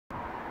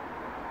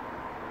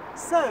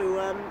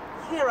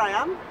Here I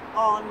am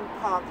on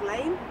Park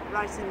Lane,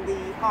 right in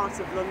the heart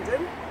of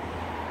London,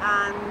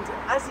 and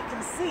as you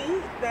can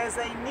see, there's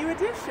a new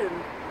addition.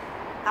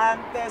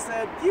 There's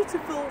a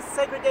beautiful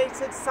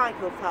segregated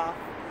cycle path.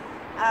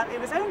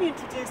 It was only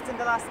introduced in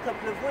the last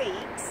couple of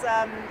weeks,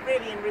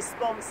 really in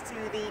response to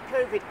the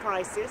COVID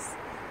crisis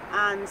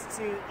and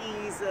to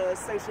ease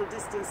social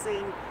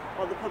distancing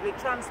on the public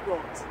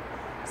transport.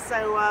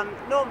 So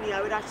normally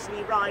I would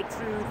actually ride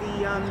through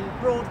the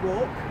broad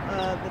walk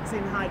that's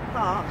in Hyde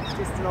Park,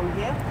 just along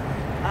here,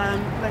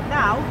 but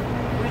now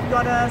we've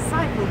got a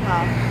cycle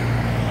path.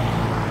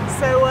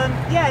 So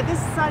yeah, this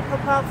cycle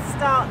path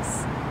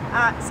starts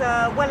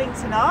at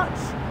Wellington Arch,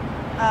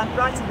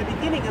 right at the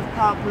beginning of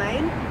Park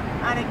Lane,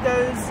 and it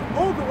goes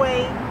all the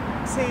way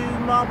to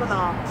Marble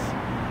Arch.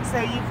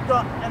 So you've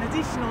got an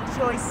additional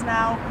choice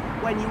now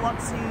when you want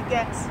to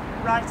get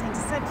right into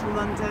central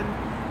London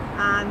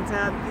and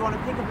you want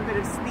to pick up a bit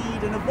of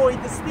speed and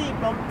avoid the speed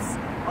bumps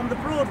on the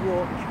broad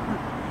walk.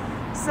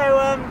 So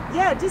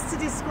yeah, just to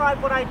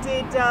describe what I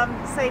did,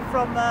 say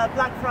from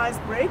Blackfriars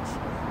Bridge,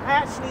 I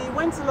actually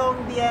went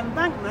along the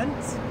embankment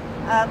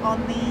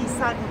on the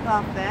cycle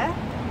path there,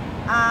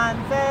 and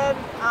then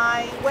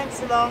I went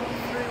along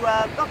through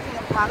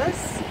Buckingham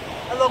Palace,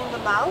 along the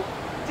Mall,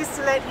 just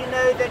to let you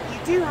know that you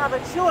do have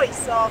a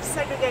choice of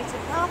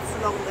segregated paths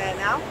along there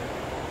now.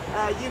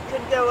 You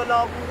can go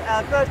along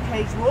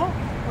Birdcage Walk,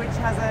 which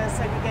has a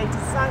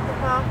segregated cycle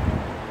path,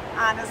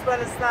 and as well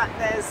as that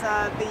there's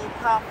the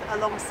path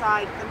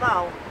alongside the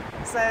Mall.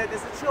 So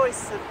there's a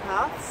choice of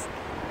paths.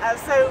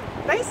 So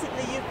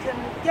basically you can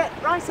get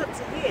right up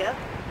to here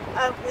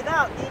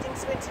without needing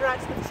to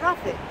interact with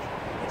traffic,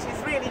 which is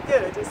really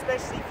good,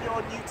 especially if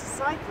you're new to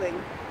cycling.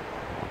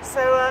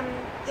 So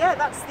yeah,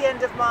 that's the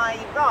end of my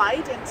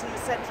ride into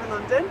central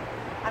London.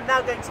 I'm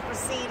now going to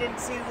proceed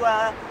into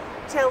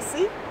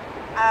Chelsea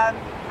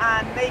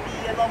and maybe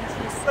along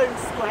through Sloane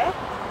Square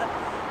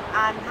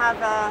and have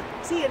a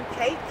tea and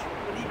cake,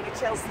 or even a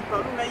Chelsea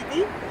bun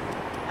maybe,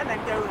 and then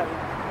go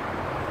home.